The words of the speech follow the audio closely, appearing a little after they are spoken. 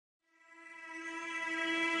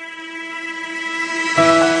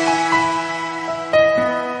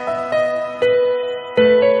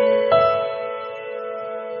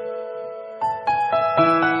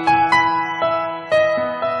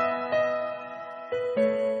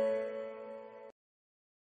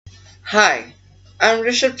Hi, I'm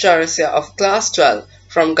Rishubh Chourasia of Class 12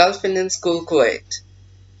 from GULF Indian School Kuwait.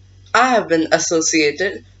 I have been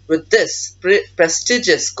associated with this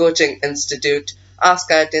prestigious coaching institute,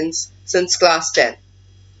 askIITians, since Class 10.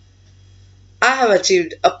 I have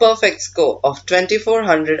achieved a perfect score of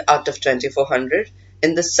 2400 out of 2400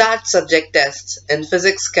 in the SAT subject tests in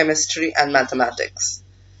physics, chemistry, and mathematics.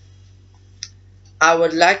 I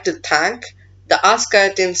would like to thank the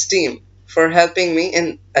askIITians team for helping me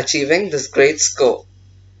in achieving this great score.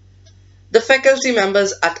 The faculty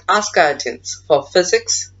members at askIITians for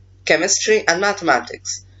physics, chemistry, and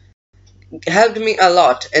mathematics helped me a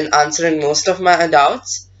lot in answering most of my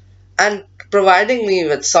doubts and providing me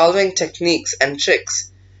with solving techniques and tricks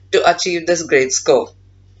to achieve this great score.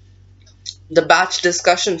 The batch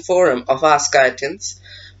discussion forum of askIITians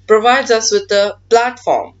provides us with a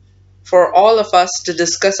platform for all of us to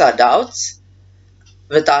discuss our doubts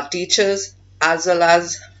with our teachers as well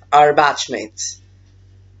as our batchmates.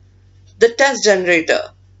 The test generator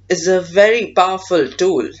is a very powerful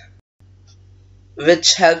tool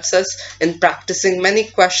which helps us in practicing many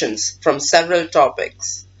questions from several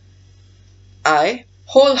topics. I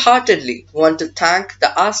wholeheartedly want to thank the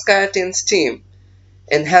askIITians team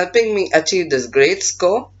in helping me achieve this great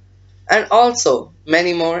score and also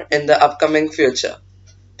many more in the upcoming future.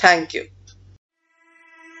 Thank you.